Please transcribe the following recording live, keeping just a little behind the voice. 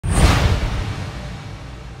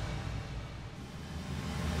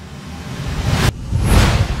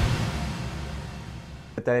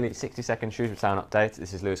Daily 60-second Shrewsbury Town update.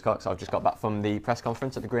 This is Lewis Cox. I've just got back from the press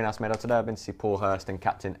conference at the Greenhouse Meadow today. I've been to see Paul Hurst and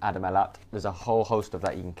captain Adam Ellat. There's a whole host of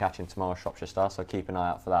that you can catch in tomorrow's Shropshire Star, so keep an eye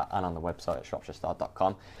out for that and on the website at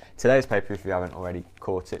shropshirestar.com. Today's paper, if you haven't already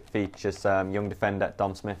caught it, features young defender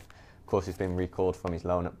Dom Smith. Of course, he's been recalled from his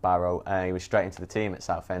loan at Barrow. He was straight into the team at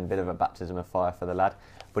Southend, bit of a baptism of fire for the lad,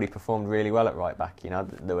 but he performed really well at right back. You know,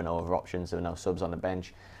 there were no other options, there were no subs on the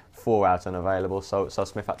bench, 4 out unavailable, so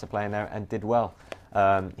Smith had to play in there and did well.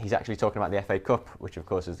 He's actually talking about the FA Cup, which of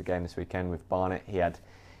course is the game this weekend with Barnet. He had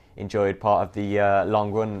enjoyed part of the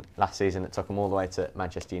long run last season that took him all the way to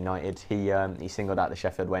Manchester United. He singled out the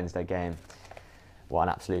Sheffield Wednesday game. What an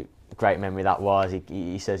absolute great memory that was.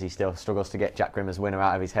 He says he still struggles to get Jack Grimmer's winner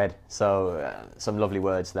out of his head. So some lovely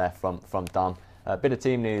words there from Dom. A bit of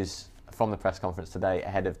team news from the press conference today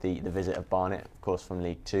ahead of the visit of Barnet, of course, from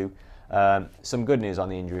League Two. Some good news on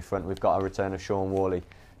the injury front. We've got a return of Sean Worley.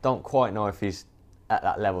 Don't quite know if he's at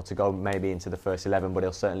that level to go maybe into the first 11, but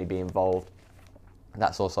he'll certainly be involved.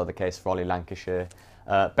 That's also the case for Ollie Lancashire.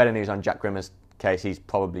 Better news on Jack Grimmer's case. He's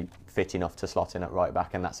probably fit enough to slot in at right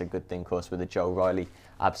back, and that's a good thing, of course, with the Joe Riley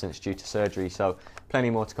absence due to surgery. So plenty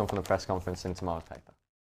more to come from the press conference in tomorrow's paper.